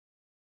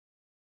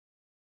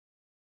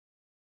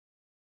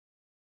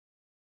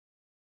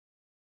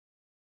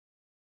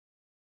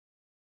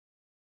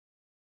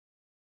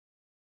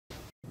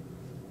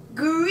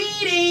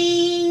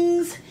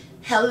Greetings.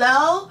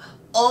 Hello.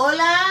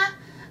 Hola.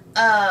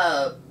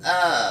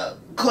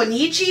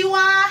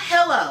 Konnichiwa.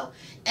 Hello.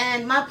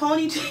 And my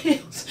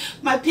ponytails,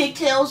 my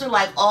pigtails are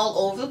like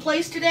all over the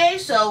place today,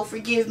 so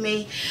forgive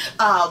me.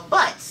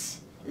 But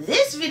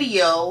this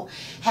video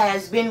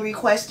has been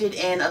requested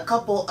in a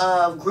couple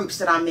of groups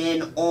that I'm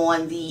in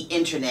on the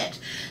internet.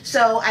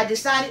 So I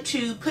decided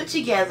to put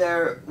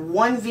together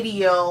one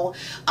video,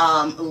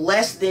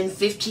 less than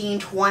 15,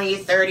 20,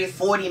 30,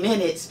 40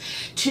 minutes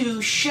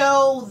to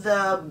show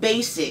the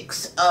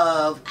basics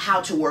of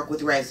how to work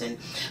with resin.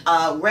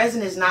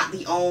 Resin is not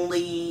the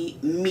only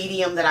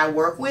medium that I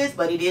work with,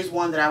 but it is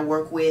one that I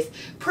work with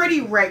pretty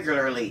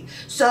regularly.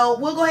 So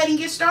we'll go ahead and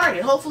get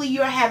started. Hopefully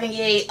you're having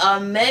an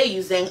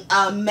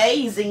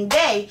amazing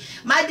day.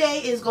 My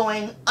day is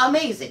going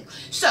amazing.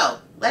 So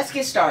let's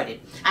get started.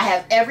 I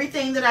have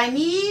everything that I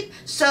need,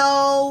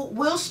 so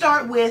we'll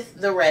start with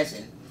the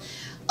resin.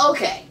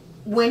 Okay,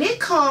 when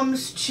it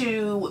comes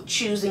to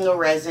choosing a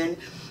resin,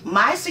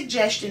 my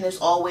suggestion is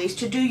always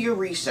to do your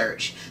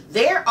research.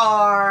 There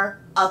are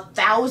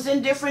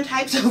 1,000 different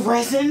types of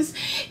resins,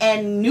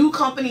 and new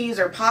companies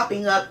are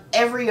popping up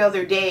every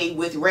other day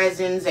with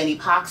resins and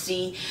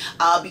epoxy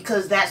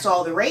because that's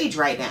all the rage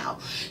right now.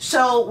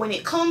 So when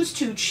it comes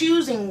to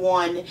choosing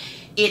one,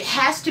 it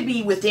has to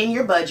be within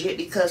your budget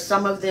because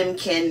some of them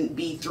can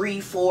be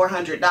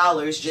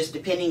 $300–400 just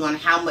depending on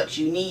how much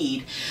you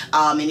need.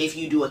 And if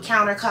you do a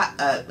countertop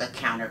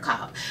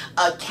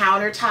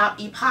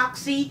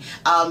epoxy,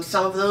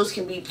 some of those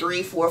can be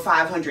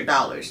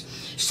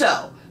 $300–400–500.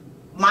 So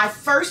my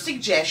first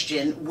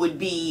suggestion would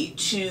be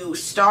to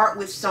start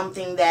with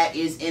something that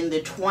is in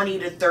the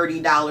 $20 to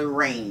 $30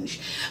 range.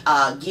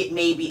 Get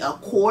maybe a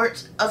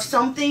quart of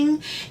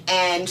something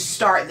and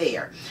start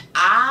there.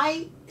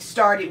 I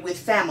started with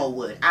Famo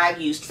wood. I've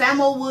used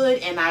Famo wood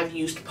and I've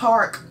used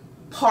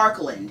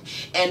Parkland,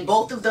 and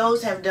both of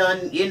those have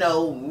done, you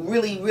know,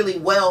 really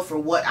well for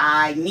what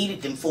I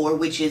needed them for,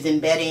 which is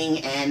embedding,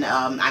 and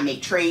I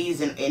make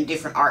trays and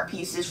different art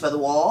pieces for the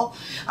wall,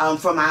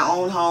 for my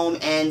own home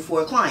and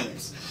for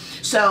clients.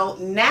 So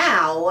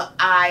now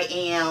I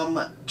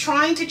am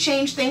trying to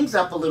change things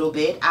up a little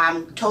bit.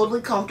 I'm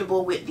totally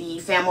comfortable with the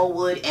Famo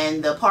wood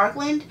and the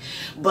Parkland,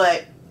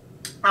 but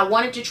I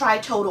wanted to try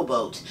Total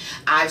Boat.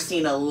 I've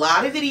seen a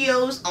lot of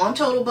videos on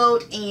Total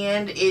Boat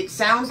and it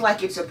sounds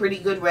like it's a pretty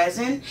good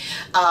resin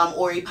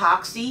or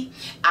epoxy.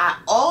 I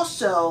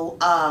also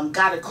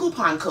got a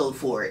coupon code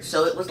for it.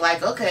 So it was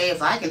like, okay,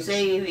 if I can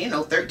save, you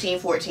know,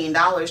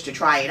 $13–14 to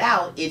try it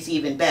out, it's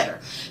even better.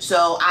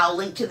 So I'll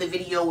link to the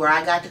video where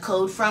I got the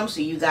code from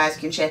so you guys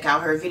can check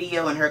out her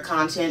video, and her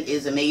content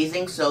is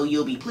amazing, so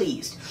you'll be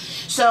pleased.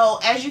 So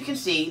as you can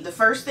see, the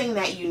first thing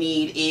that you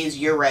need is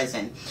your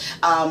resin.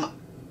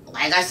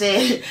 Like I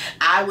said,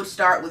 I would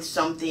start with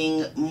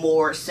something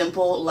more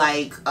simple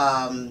like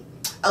a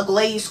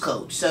glaze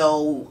coat.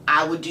 So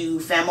I would do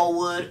Famo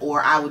wood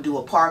or I would do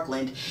a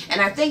Parkland. And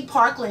I think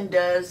Parkland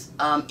is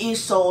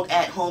sold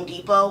at Home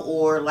Depot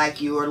or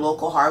like your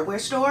local hardware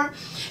store.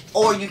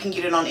 Or you can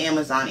get it on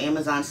Amazon.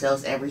 Amazon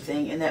sells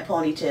everything, and that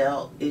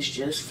ponytail is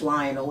just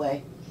flying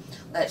away.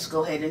 Let's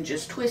go ahead and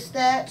just twist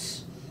that.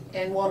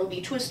 And one will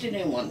be twisted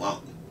and one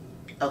won't.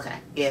 Okay,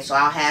 yeah, so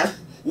I'll have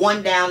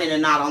one down and a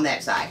knot on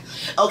that side.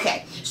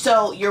 Okay,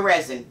 so your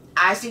resin.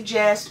 I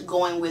suggest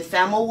going with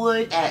Famo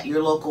wood at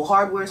your local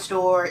hardware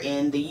store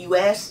in the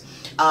US.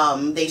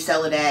 They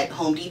sell it at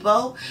Home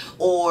Depot,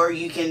 or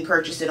you can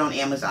purchase it on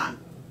Amazon.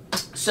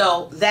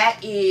 So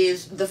that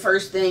is the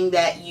first thing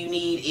that you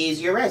need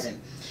is your resin.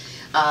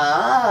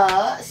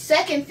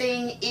 Second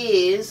thing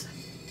is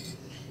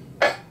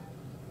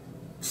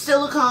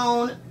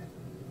silicone.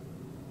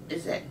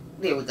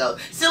 There we go.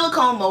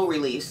 Silicone mold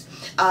release.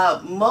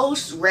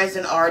 Most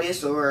resin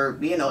artists or,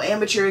 you know,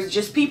 amateurs,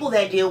 just people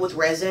that deal with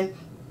resin,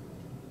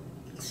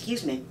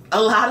 excuse me, a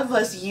lot of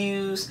us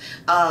use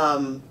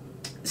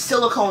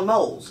silicone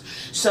molds.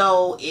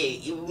 So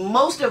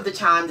most of the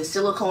time the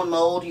silicone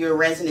mold, your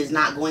resin is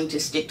not going to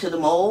stick to the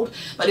mold,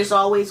 but it's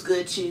always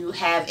good to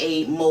have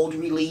a mold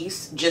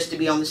release just to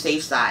be on the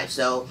safe side.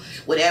 So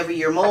whatever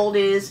your mold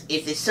is,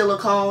 if it's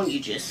silicone, you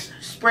just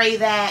spray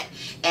that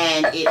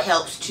and it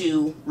helps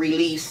to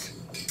release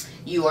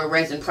your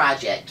resin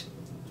project.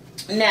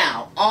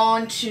 Now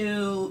on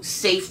to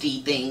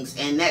safety things,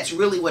 and that's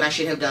really what I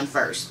should have done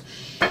first.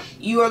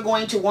 You are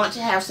going to want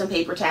to have some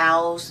paper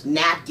towels,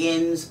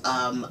 napkins,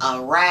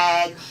 a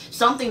rag,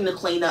 something to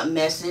clean up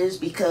messes,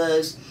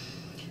 because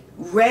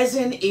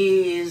resin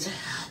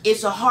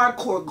it's a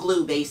hardcore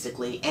glue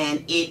basically,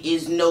 and it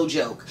is no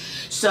joke.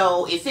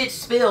 So if it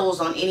spills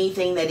on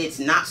anything that it's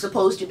not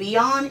supposed to be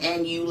on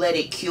and you let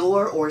it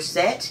cure or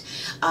set,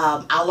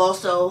 I'll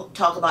also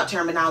talk about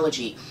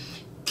terminology.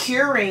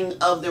 Curing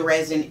of the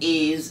resin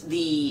is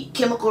the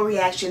chemical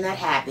reaction that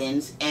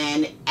happens,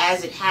 and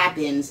as it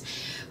happens,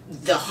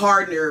 the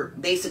hardener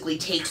basically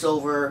takes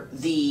over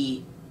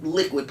the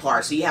liquid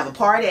part. So you have a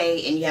part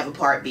A and you have a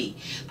part B.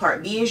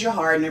 Part B is your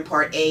hardener,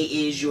 part A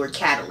is your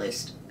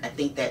catalyst. I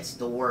think that's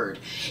the word.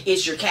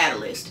 It's your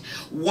catalyst.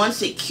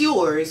 Once it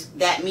cures,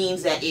 that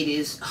means that it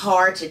is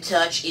hard to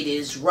touch, it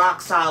is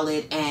rock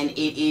solid, and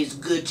it is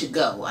good to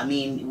go. I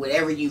mean,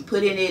 whatever you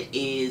put in it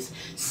is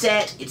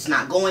set, it's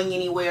not going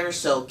anywhere,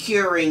 so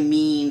curing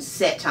means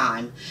set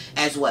time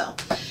as well.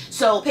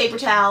 So paper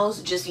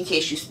towels, just in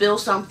case you spill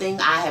something.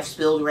 I have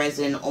spilled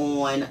resin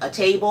on a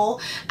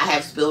table, I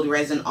have spilled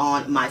resin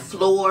on my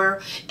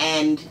floor,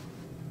 and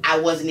I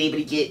wasn't able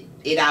to get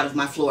it out of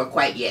my floor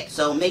quite yet.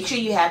 So make sure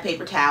you have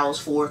paper towels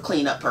for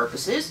cleanup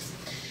purposes.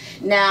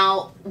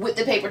 Now, with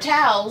the paper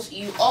towels,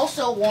 you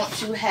also want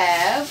to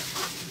have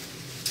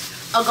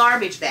a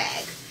garbage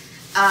bag.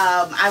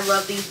 I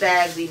love these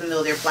bags even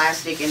though they're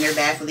plastic and they're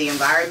bad for the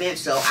environment,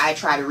 so I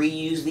try to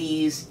reuse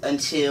these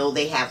until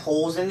they have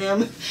holes in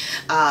them.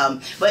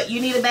 But you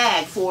need a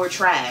bag for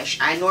trash.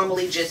 I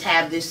normally just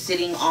have this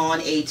sitting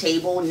on a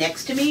table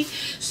next to me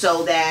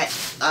so that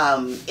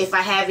if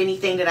I have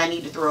anything that I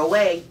need to throw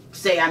away,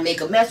 say I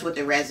make a mess with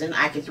the resin,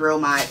 I can throw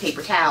my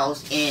paper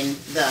towels in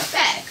the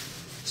bag.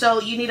 So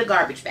you need a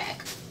garbage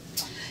bag.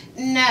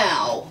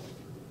 Now,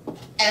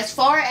 as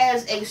far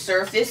as a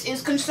surface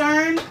is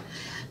concerned,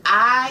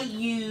 I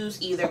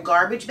use either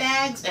garbage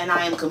bags, and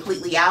I am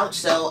completely out,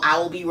 so I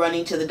will be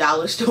running to the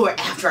dollar store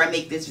after I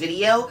make this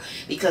video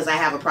because I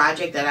have a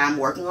project that I'm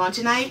working on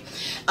tonight.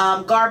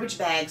 Garbage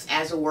bags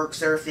as a work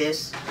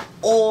surface,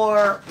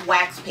 or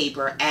wax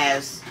paper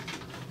as,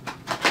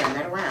 turn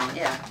that around,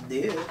 yeah,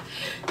 dude.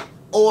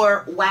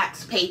 Or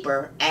wax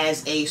paper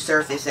as a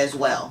surface as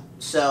well.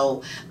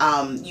 So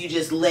you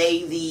just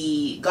lay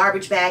the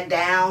garbage bag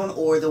down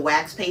or the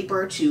wax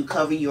paper to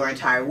cover your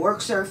entire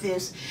work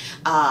surface.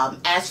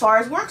 As far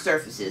as work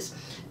surfaces,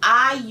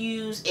 I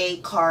use a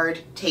card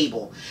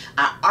table.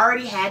 I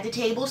already had the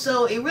table,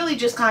 so it really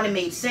just kind of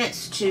made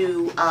sense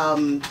to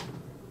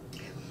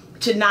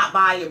not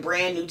buy a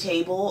brand new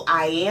table.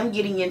 I am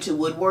getting into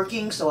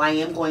woodworking, so I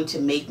am going to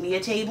make me a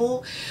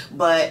table,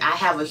 but I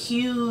have a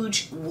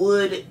huge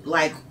wood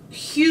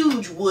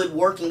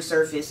working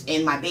surface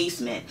in my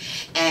basement,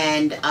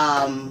 and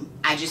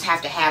I just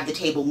have to have the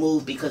table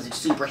moved because it's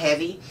super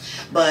heavy.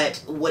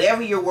 But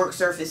whatever your work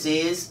surface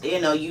is, you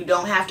know, you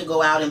don't have to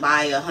go out and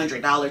buy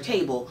 $100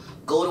 table.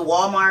 Go to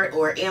Walmart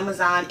or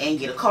Amazon and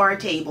get a card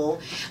table,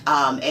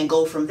 and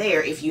go from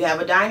there. If you have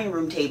a dining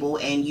room table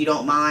and you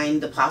don't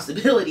mind the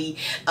possibility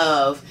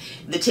of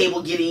the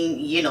table getting,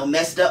 you know,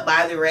 messed up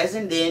by the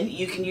resin, then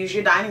you can use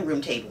your dining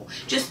room table.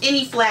 Just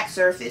any flat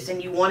surface,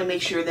 and you want to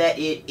make sure that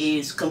it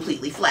is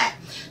completely flat.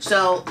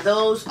 So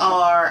those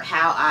are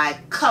how I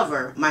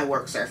cover my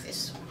work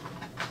surface.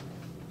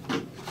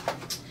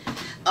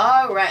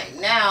 Alright,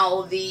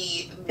 now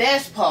the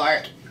best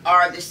part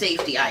are the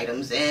safety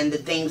items and the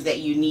things that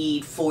you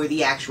need for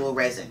the actual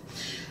resin.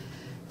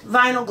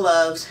 Vinyl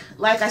gloves.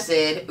 Like I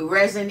said,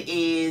 resin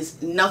is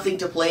nothing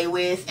to play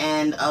with,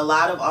 and a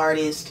lot of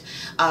artists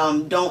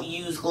don't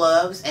use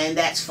gloves, and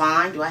that's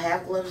fine. Do I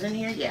have gloves in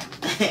here? Yeah.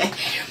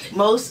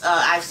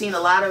 I've seen a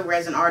lot of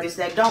resin artists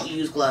that don't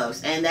use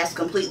gloves, and that's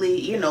completely,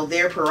 you know,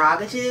 their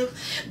prerogative.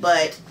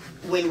 But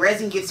when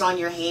resin gets on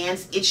your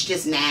hands, it's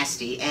just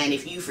nasty, and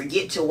if you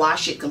forget to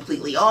wash it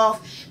completely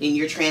off, then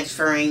you're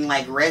transferring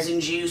like resin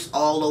juice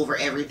all over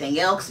everything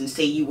else. And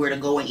say you were to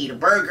go and eat a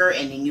burger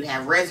and then you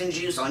have resin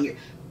juice on your...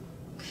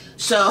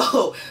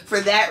 So for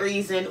that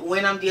reason,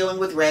 when I'm dealing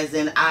with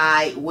resin,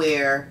 I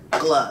wear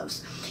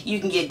gloves. You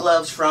can get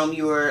gloves from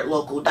your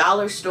local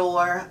dollar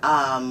store,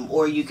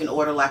 or you can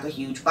order like a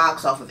huge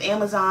box off of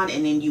Amazon,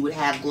 and then you would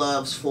have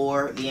gloves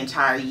for the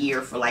entire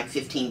year for like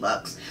 15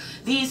 bucks.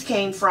 These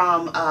came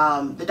from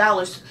the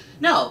dollars.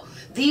 No,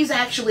 these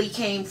actually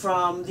came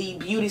from the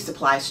beauty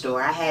supply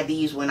store. I had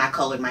these when I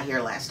colored my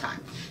hair last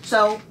time.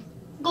 So,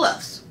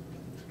 gloves.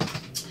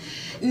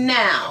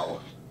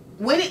 Now,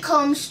 when it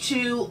comes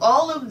to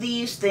all of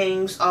these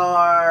things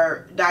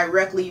are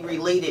directly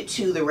related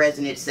to the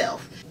resin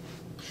itself.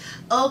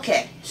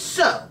 Okay,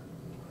 so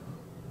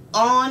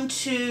on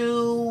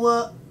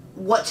to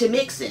what to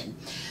mix in.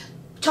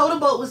 Total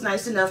Boat was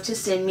nice enough to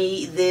send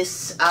me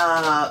this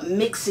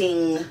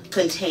mixing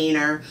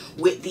container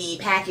with the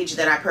package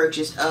that I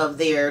purchased of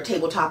their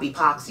tabletop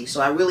epoxy,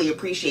 so I really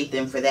appreciate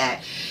them for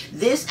that.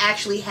 This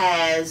actually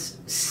has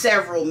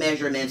several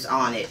measurements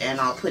on it,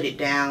 and I'll put it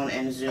down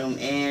and zoom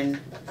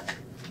in.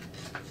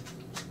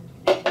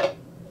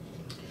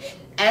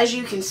 As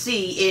you can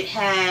see, it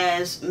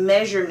has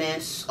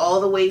measurements all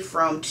the way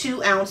from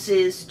 2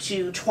 ounces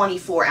to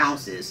 24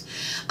 ounces.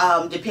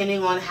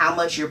 Depending on how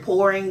much you're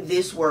pouring,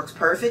 this works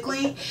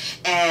perfectly,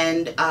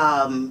 and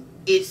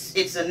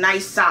it's a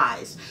nice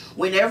size.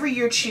 Whenever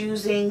you're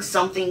choosing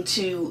something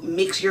to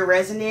mix your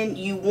resin in,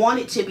 you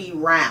want it to be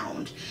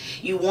round.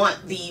 You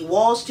want the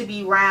walls to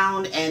be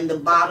round and the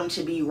bottom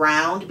to be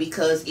round,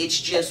 because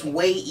it's just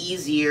way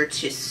easier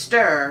to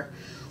stir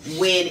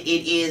when it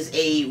is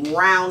a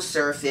round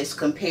surface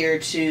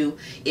compared to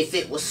if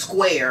it was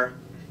square.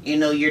 You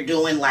know, you're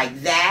doing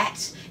like that,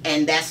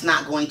 and that's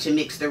not going to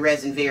mix the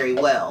resin very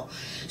well.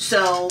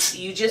 So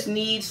you just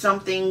need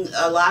something.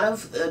 A lot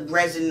of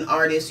resin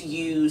artists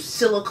use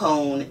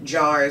silicone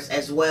jars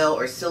as well,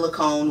 or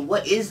silicone.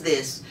 What is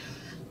this?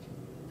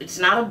 It's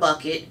not a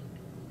bucket.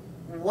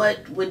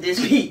 What would this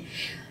be?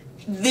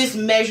 This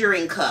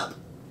measuring cup.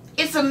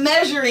 It's a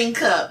measuring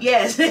cup.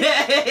 Yes.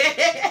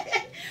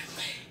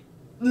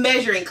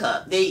 Measuring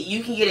cup.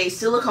 You can get a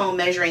silicone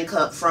measuring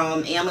cup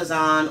from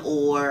Amazon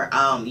or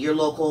your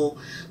local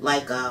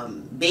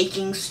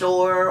baking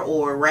store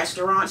or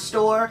restaurant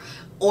store,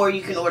 or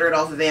you can order it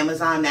off of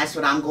Amazon. That's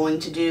what I'm going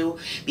to do,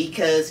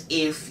 because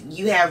if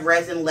you have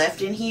resin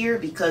left in here,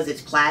 because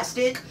it's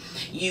plastic,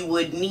 you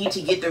would need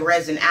to get the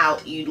resin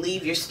out. You'd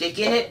leave your stick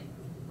in it,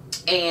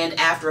 and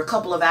after a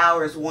couple of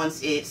hours,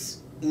 once it's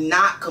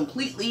not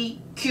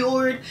completely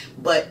cured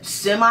but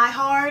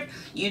semi-hard,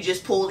 you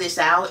just pull this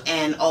out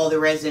and all the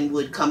resin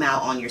would come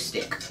out on your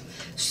stick.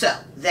 So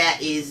that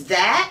is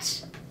that.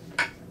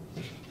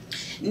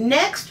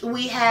 Next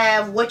we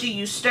have, what do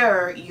you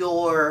stir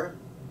your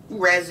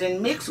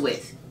resin mix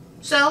with?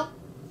 So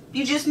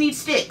you just need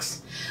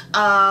sticks.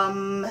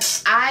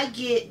 I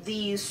get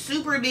these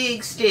super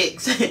big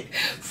sticks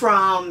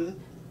from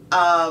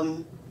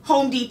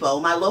Home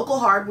Depot, my local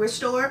hardware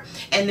store,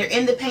 and they're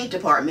in the paint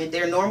department.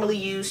 They're normally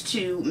used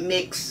to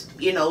mix,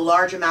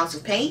 large amounts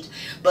of paint.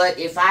 But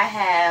if I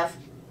have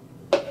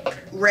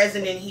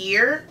resin in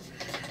here,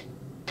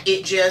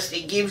 it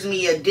gives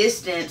me a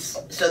distance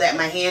so that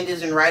my hand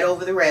isn't right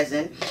over the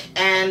resin,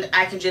 and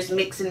I can just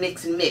mix and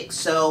mix and mix.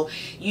 So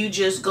you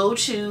just go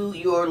to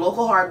your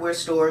local hardware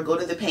store, go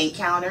to the paint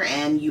counter,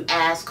 and you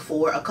ask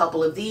for a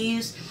couple of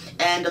these,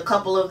 and a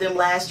couple of them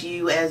last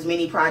you as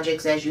many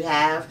projects as you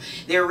have.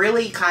 They're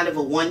really kind of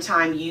a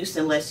one-time use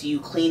unless you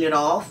clean it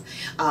off.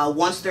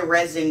 Once the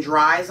resin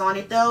dries on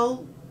it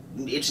though,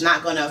 it's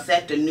not going to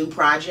affect a new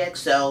project,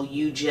 so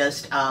you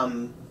just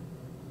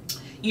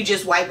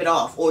wipe it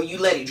off, or you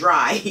let it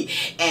dry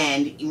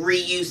and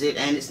reuse it,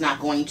 and it's not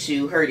going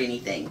to hurt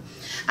anything.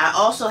 I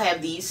also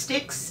have these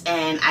sticks,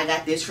 and I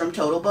got this from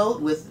Total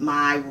Boat with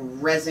my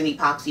resin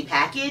epoxy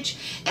package,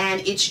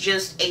 and it's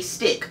just a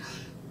stick.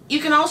 You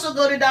can also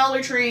go to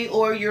Dollar Tree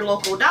or your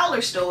local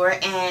dollar store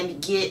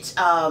and get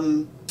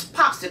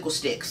popsicle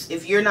sticks.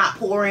 If you're not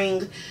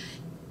pouring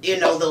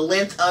the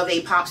length of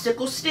a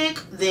popsicle stick,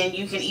 then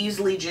you can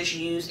easily just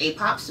use a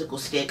popsicle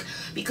stick,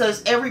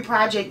 because every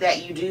project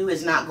that you do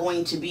is not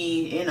going to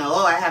be,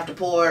 oh, I have to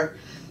pour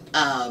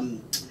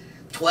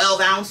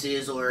 12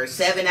 ounces or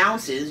 7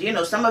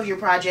 ounces. Some of your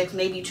projects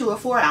may be 2 or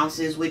 4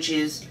 ounces, which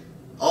is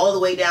all the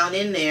way down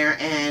in there,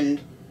 and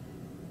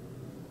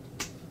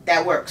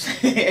that works.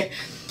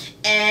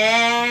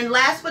 And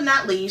last but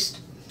not least,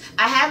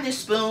 I have this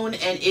spoon,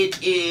 and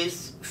it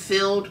is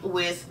filled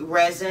with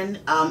resin.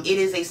 It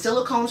is a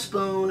silicone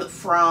spoon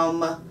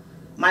from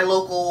my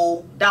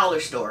local dollar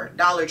store,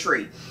 Dollar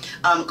Tree.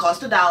 It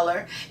cost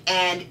 $1,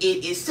 and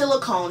it is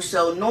silicone,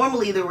 so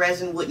normally the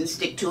resin wouldn't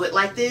stick to it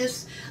like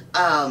this,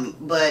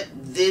 but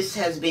this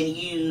has been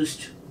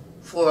used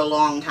for a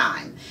long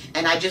time,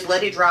 and I just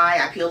let it dry.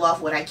 I peel off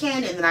what I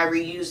can, and then I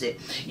reuse it.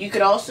 You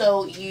could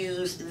also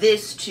use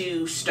this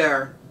to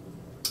stir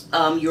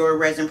your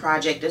resin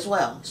project as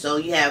well. So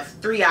you have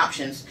 3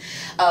 options.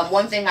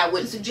 One thing I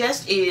wouldn't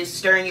suggest is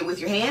stirring it with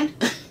your hand.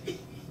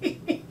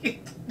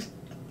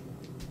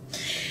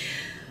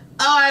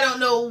 Oh, I don't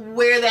know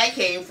where that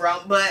came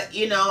from, but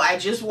I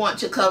just want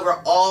to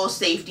cover all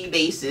safety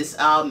bases.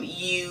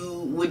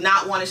 You would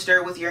not want to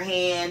stir with your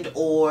hand,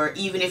 or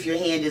even if your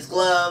hand is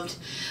gloved.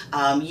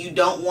 You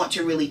don't want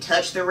to really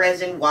touch the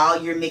resin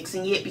while you're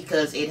mixing it,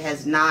 because it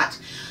has not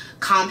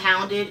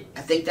compounded.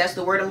 I think that's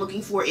the word I'm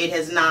looking for. It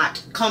has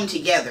not come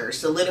together,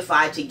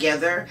 solidified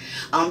together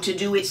to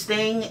do its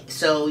thing.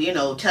 So,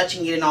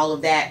 touching it and all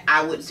of that,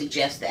 I wouldn't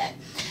suggest that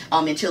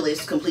until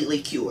it's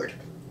completely cured.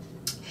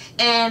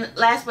 And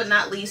last but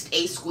not least,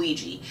 a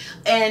squeegee.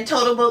 And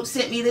Total Boat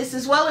sent me this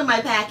as well in my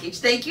package.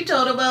 Thank you,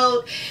 Total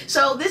Boat.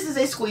 So this is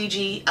a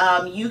squeegee.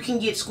 You can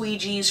get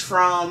squeegees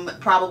from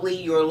probably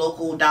your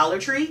local Dollar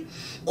Tree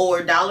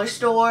or dollar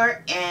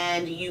store,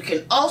 and you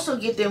can also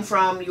get them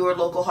from your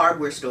local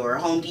hardware store.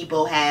 Home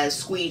Depot has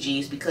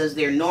squeegees because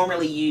they're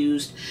normally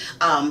used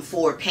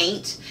for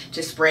paint,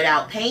 to spread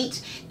out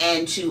paint,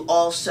 and to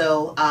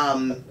also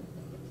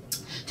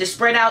to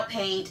spread out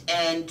paint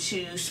and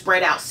to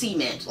spread out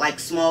cement, like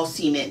small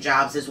cement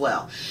jobs as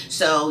well.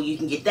 So you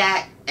can get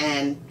that,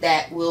 and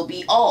that will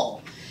be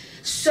all.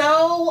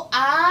 So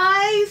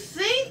I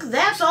think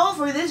that's all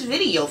for this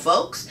video,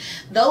 folks.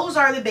 Those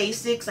are the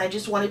basics. I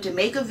just wanted to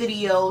make a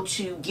video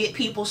to get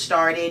people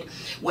started.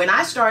 When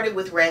I started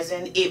with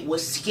resin, it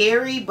was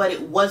scary, but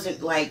it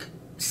wasn't like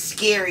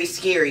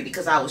scary,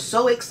 because I was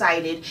so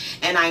excited,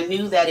 and I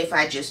knew that if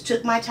I just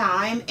took my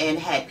time and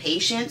had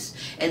patience,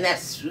 and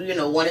that's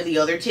one of the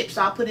other tips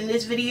I'll put in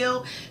this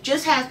video,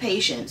 just have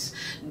patience.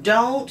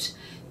 Don't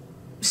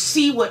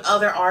see what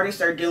other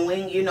artists are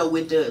doing. You know,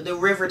 with the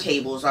river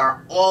tables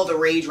are all the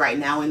rage right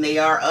now, and they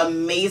are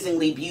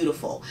amazingly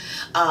beautiful.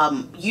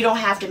 You don't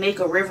have to make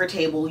a river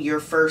table your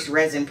first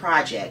resin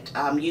project.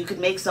 You could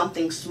make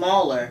something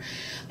smaller.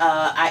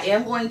 I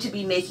am going to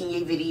be making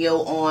a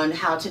video on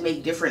how to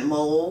make different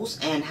molds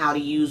and how to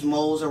use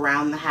molds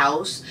around the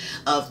house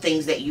of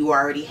things that you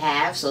already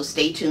have, so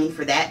stay tuned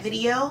for that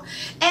video.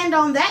 And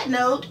on that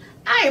note,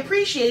 I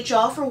appreciate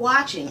y'all for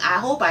watching. I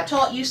hope I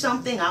taught you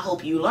something. I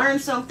hope you learned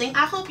something.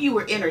 I hope you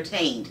were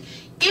entertained.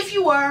 If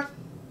you were,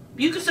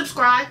 you can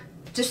subscribe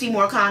to see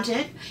more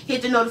content.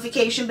 Hit the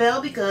notification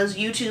bell, because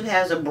YouTube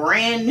has a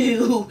brand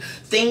new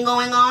thing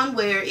going on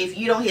where if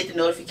you don't hit the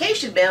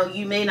notification bell,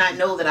 you may not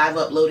know that I've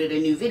uploaded a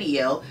new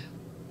video.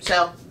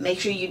 So make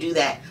sure you do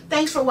that.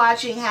 Thanks for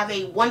watching. Have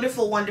a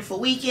wonderful, wonderful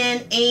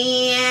weekend,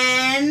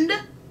 and I'm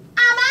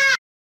out.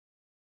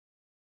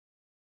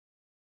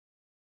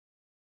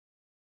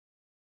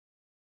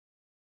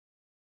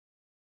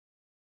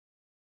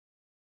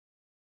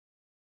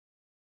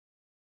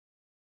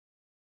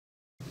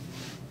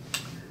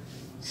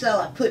 So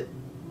I put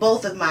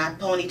both of my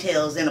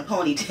ponytails in a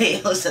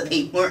ponytail so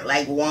they weren't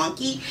like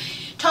wonky.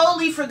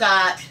 Totally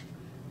forgot.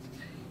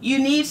 You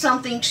need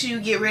something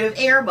to get rid of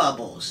air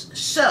bubbles.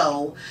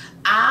 So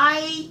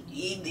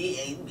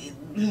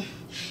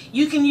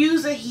you can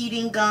use a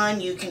heating gun,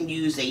 you can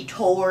use a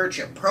torch,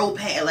 a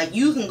propane, like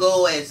you can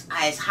go as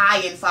high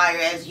in fire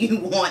as you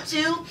want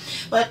to,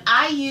 but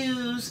I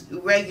use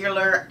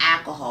regular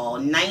alcohol,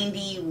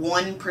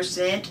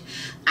 91%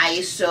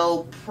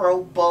 isopropyl,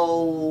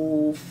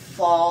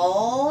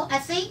 I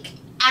think,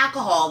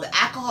 alcohol, the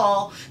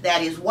alcohol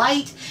that is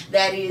white,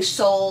 that is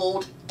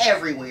sold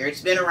everywhere.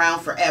 It's been around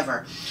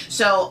forever.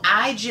 So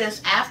I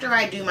just, after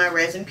I do my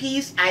resin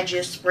piece, I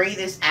just spray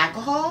this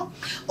alcohol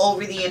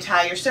over the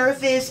entire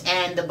surface,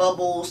 and the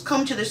bubbles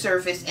come to the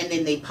surface and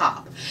then they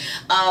pop.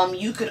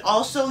 You could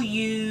also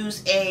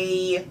use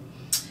and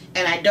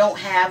I don't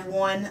have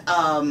one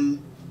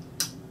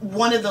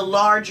of the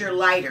larger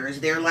lighters.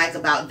 They're like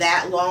about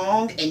that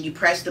long, and you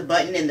press the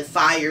button and the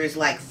fire is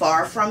like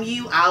far from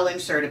you. I'll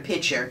insert a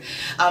picture.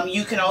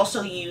 You can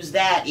also use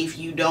that if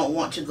you don't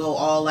want to go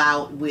all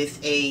out with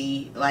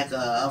a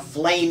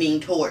flaming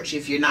torch,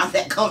 if you're not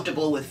that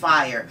comfortable with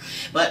fire.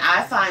 But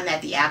I find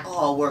that the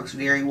alcohol works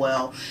very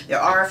well. There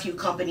are a few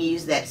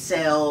companies that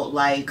sell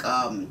like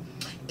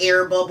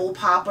air bubble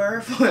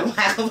popper, for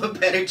lack of a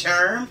better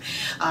term,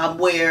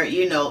 where,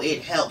 you know,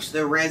 it helps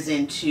the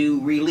resin to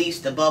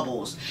release the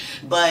bubbles.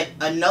 But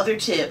another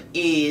tip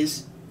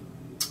is,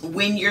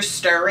 when you're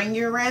stirring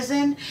your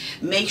resin,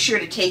 make sure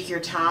to take your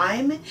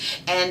time,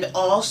 and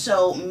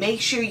also make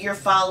sure you're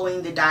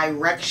following the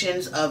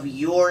directions of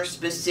your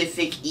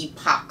specific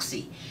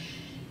epoxy.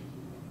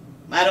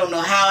 I don't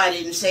know how I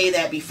didn't say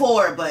that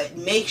before, but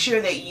make sure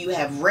that you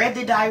have read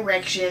the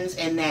directions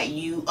and that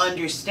you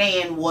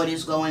understand what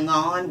is going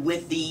on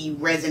with the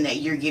resin that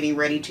you're getting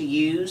ready to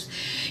use.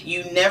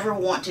 You never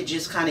want to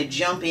just kind of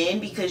jump in,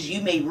 because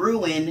you may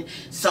ruin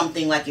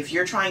something. Like if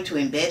you're trying to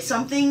embed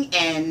something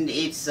and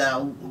it's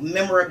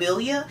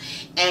memorabilia,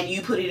 and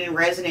you put it in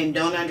resin and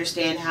don't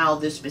understand how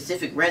the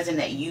specific resin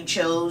that you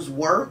chose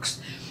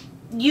works,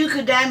 you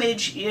could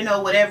damage, you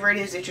know, whatever it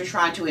is that you're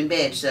trying to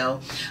embed. So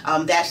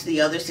that's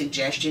the other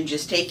suggestion.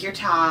 Just take your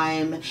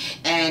time.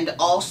 And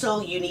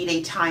also, you need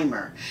a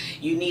timer.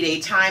 You need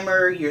a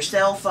timer, your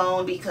cell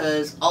phone,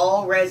 because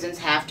all resins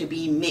have to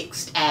be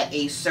mixed at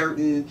a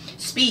certain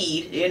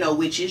speed, you know,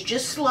 which is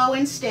just slow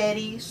and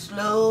steady,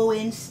 slow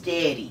and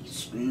steady,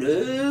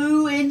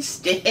 slow and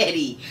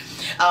steady.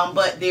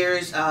 But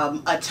there's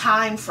a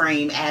time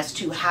frame as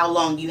to how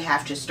long you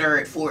have to stir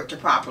it for it to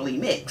properly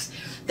mix.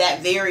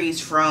 That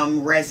varies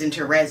from resin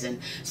to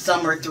resin.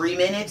 Some are 3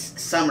 minutes,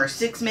 some are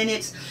 6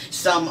 minutes,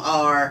 some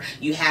are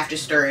you have to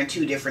stir in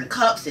 2 different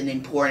cups and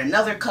then pour in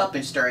another cup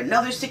and stir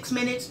another 6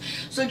 minutes.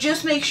 So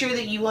just make sure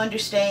that you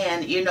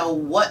understand, you know,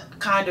 what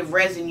kind of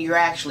resin you're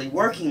actually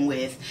working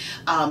with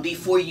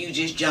before you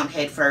just jump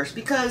head first,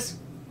 because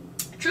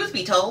truth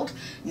be told,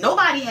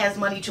 nobody has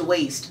money to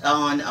waste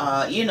on,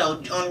 you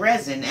know, on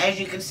resin. As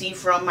you can see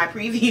from my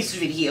previous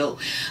video,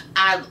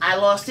 I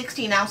lost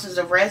 16 ounces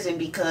of resin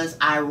because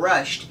I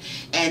rushed,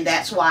 and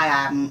that's why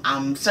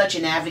I'm such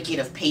an advocate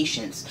of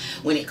patience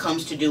when it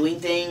comes to doing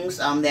things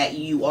that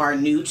you are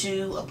new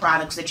to,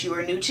 products that you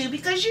are new to,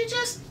 because you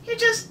just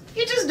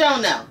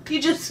don't know.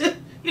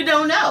 You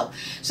don't know.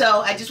 So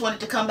I just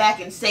wanted to come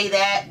back and say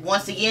that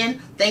once again.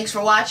 Thanks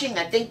for watching.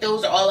 I think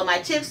those are all of my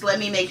tips. Let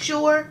me make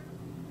sure.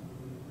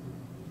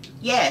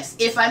 Yes,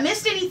 if I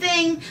missed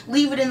anything,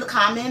 leave it in the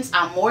comments.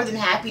 I'm more than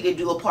happy to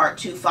do a part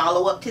 2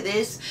 follow-up to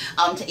this,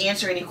 to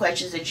answer any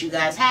questions that you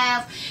guys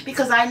have,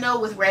 because I know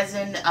with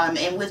resin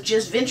and with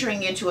just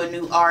venturing into a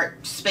new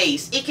art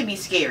space, it can be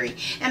scary,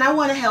 and I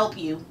want to help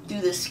you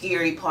through the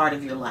scary part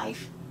of your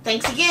life.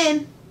 Thanks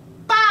again.